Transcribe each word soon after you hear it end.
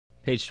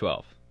Page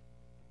 12.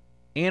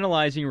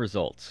 Analyzing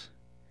results.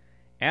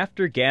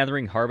 After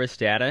gathering harvest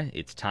data,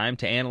 it's time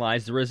to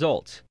analyze the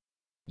results.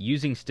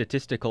 Using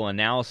statistical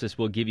analysis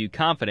will give you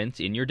confidence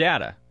in your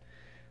data.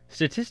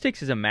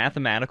 Statistics is a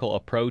mathematical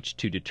approach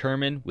to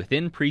determine,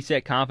 within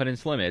preset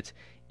confidence limits,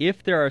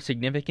 if there are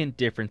significant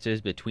differences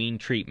between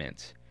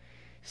treatments.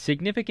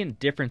 Significant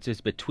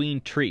differences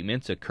between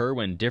treatments occur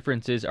when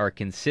differences are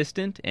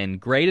consistent and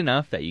great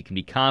enough that you can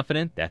be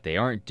confident that they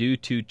aren't due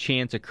to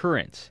chance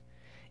occurrence.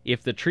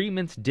 If the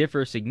treatments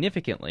differ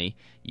significantly,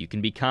 you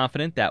can be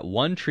confident that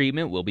one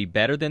treatment will be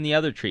better than the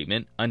other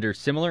treatment under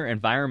similar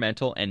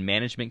environmental and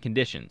management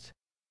conditions.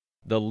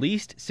 The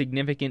least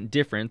significant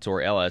difference,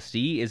 or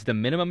LSD, is the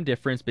minimum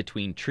difference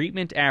between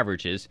treatment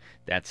averages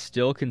that's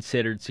still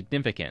considered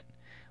significant.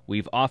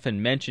 We've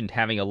often mentioned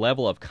having a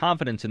level of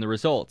confidence in the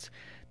results.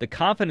 The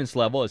confidence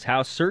level is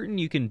how certain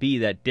you can be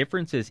that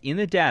differences in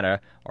the data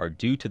are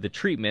due to the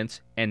treatments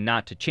and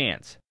not to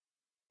chance.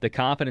 The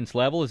confidence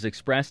level is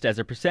expressed as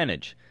a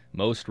percentage.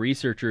 Most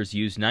researchers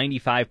use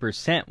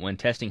 95% when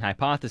testing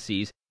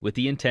hypotheses with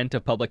the intent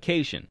of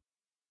publication.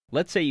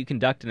 Let's say you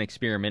conduct an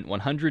experiment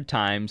 100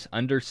 times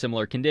under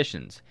similar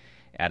conditions.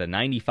 At a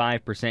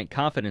 95%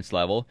 confidence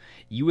level,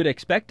 you would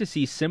expect to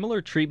see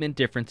similar treatment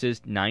differences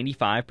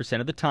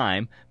 95% of the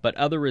time, but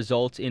other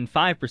results in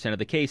 5% of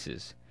the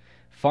cases.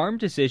 Farm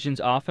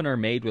decisions often are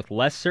made with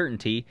less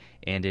certainty,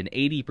 and an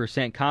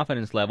 80%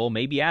 confidence level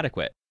may be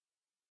adequate.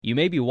 You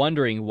may be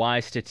wondering why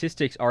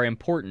statistics are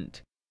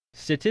important.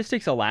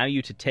 Statistics allow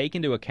you to take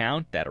into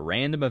account that a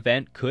random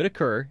event could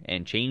occur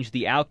and change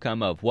the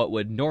outcome of what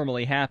would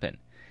normally happen.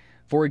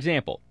 For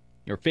example,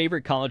 your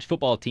favorite college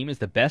football team is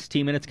the best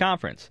team in its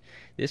conference.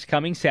 This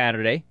coming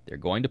Saturday, they're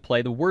going to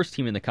play the worst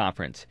team in the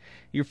conference.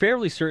 You're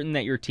fairly certain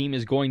that your team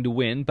is going to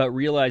win, but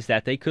realize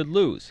that they could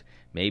lose,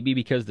 maybe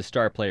because the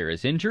star player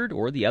is injured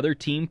or the other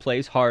team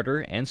plays harder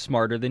and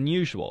smarter than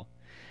usual.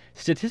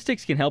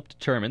 Statistics can help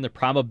determine the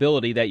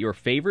probability that your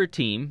favorite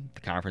team,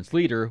 the conference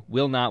leader,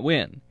 will not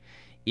win.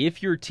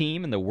 If your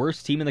team and the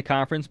worst team in the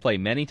conference play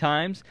many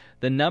times,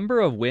 the number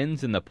of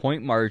wins and the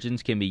point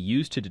margins can be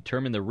used to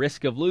determine the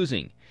risk of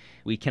losing.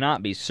 We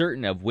cannot be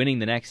certain of winning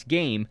the next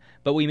game,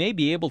 but we may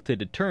be able to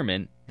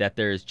determine that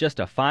there is just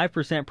a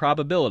 5%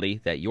 probability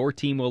that your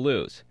team will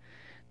lose.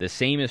 The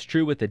same is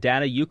true with the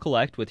data you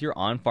collect with your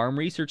on-farm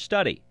research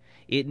study.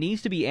 It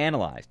needs to be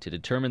analyzed to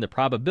determine the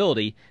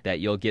probability that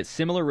you'll get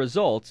similar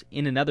results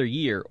in another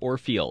year or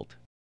field.